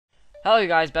Hello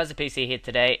guys, Bazapc here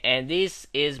today, and this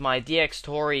is my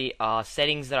Dxtory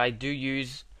settings that I do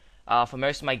use for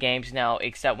most of my games now,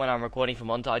 except when I'm recording for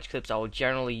montage clips. I will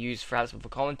generally use Fraps for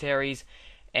commentaries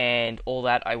and all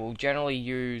that. I will generally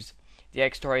use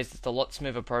Dxtory. It's a lot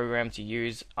smoother program to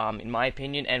use, in my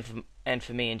opinion, and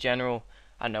for me in general.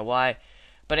 I don't know why,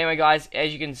 but anyway, guys,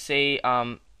 as you can see,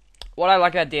 what I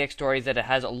like about Dxtory is that it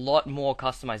has a lot more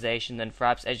customization than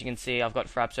Fraps. As you can see, I've got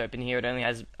Fraps open here. It only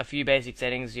has a few basic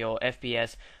settings: your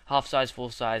FPS, half size, full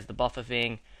size, the buffer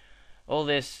thing, all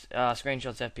this,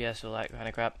 screenshots, FPS, all that kind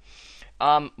of crap.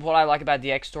 What I like about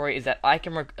Dxtory is that I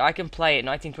can play it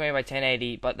 1920 by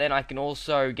 1080, but then I can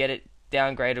also get it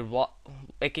downgraded.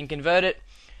 It can convert it,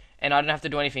 and I don't have to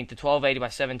do anything to 1280 by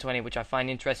 720, which I find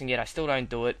interesting. Yet I still don't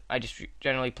do it. I just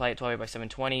generally play it 1280 by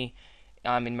 720.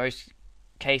 In most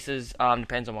cases,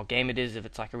 depends on what game it is. If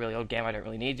it's like a really old game, I don't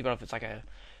really need to, but if it's like a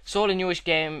sort of newish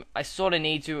game, I sort of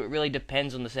need to. It really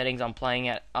depends on the settings I'm playing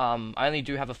at. I only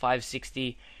do have a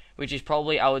 560, which is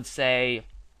probably, I would say,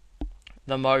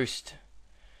 the most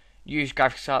used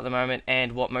graphics card at the moment,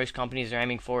 and what most companies are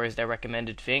aiming for is their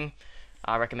recommended thing,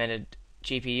 recommended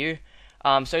GPU.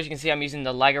 So as you can see, I'm using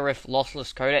the Lagarif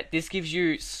lossless codec. This gives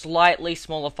you slightly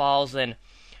smaller files than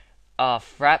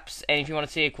Fraps, and if you want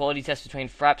to see a quality test between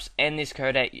Fraps and this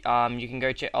codec, you can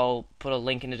go check. I'll put a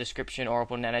link in the description, or I'll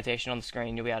put an annotation on the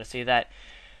screen. You'll be able to see that.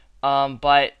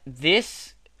 But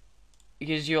this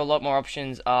gives you a lot more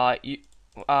options. You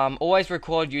always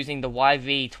record using the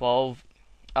YV12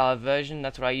 version.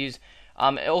 That's what I use.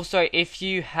 Also, if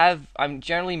you have,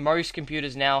 generally most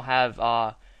computers now have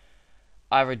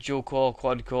either dual core,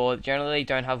 quad core. Generally,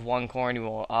 don't have one core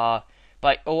anymore.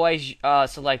 But always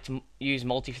use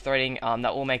multi-threading.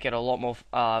 That will make it a lot more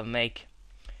make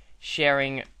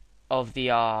sharing of the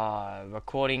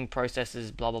recording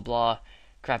processes, blah blah blah,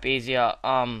 crap easier.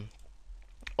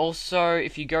 Also,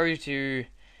 if you go to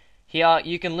here,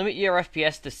 you can limit your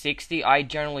FPS to 60. I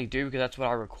generally do because that's what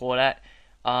I record at.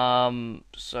 So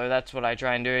that's what I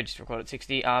try and do. Just record at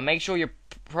 60. Make sure your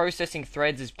processing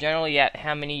threads is generally at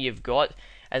how many you've got,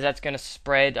 as that's going to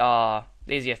spread.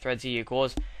 These are your threads here, your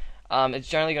cores. It's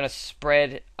generally going to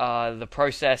spread the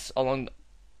process along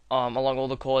all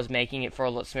the cores, making it for a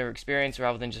lot smoother experience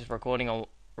rather than just recording on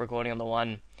the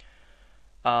one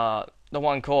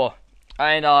core.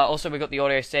 And also we've got the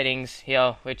audio settings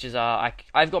here, which is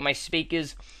I've got my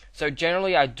speakers. So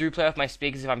generally I do play off my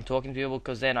speakers if I'm talking to people,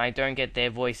 because then I don't get their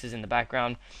voices in the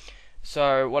background.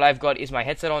 So what I've got is my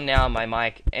headset on now, my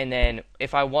mic, and then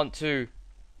if I want to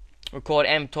record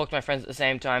and talk to my friends at the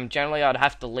same time, generally I'd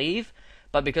have to leave.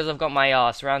 But because I've got my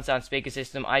surround sound speaker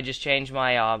system, I just change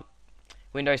my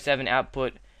Windows 7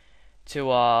 output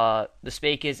to the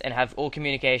speakers and have all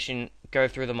communication go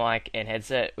through the mic and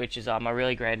headset, which is my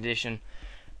really great addition.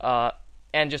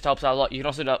 And just helps out a lot. You can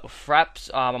also do it with Fraps.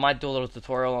 I might do a little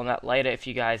tutorial on that later if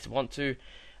you guys want to.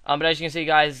 But as you can see,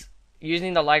 guys,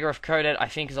 using the Lagarif codec I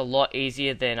think is a lot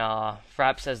easier than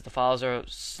Fraps, as the files are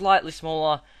slightly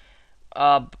smaller.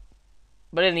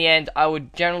 But in the end, I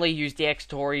would generally use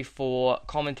Dxtory for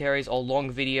commentaries or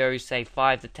long videos, say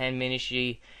 5 to 10 minutes,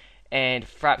 and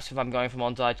Fraps if I'm going for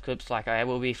montage clips, like I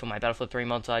will be for my Battlefield 3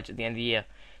 montage at the end of the year.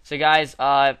 So guys,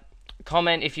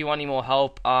 comment if you want any more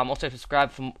help. Also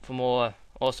subscribe for more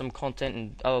awesome content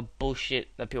and other bullshit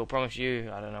that people promise you.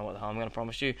 I don't know what the hell I'm going to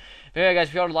promise you. But anyway, guys,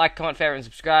 if you want to like, comment, favorite, and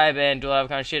subscribe, and do all that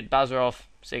kind of shit, Buzzer off.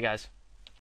 See you guys.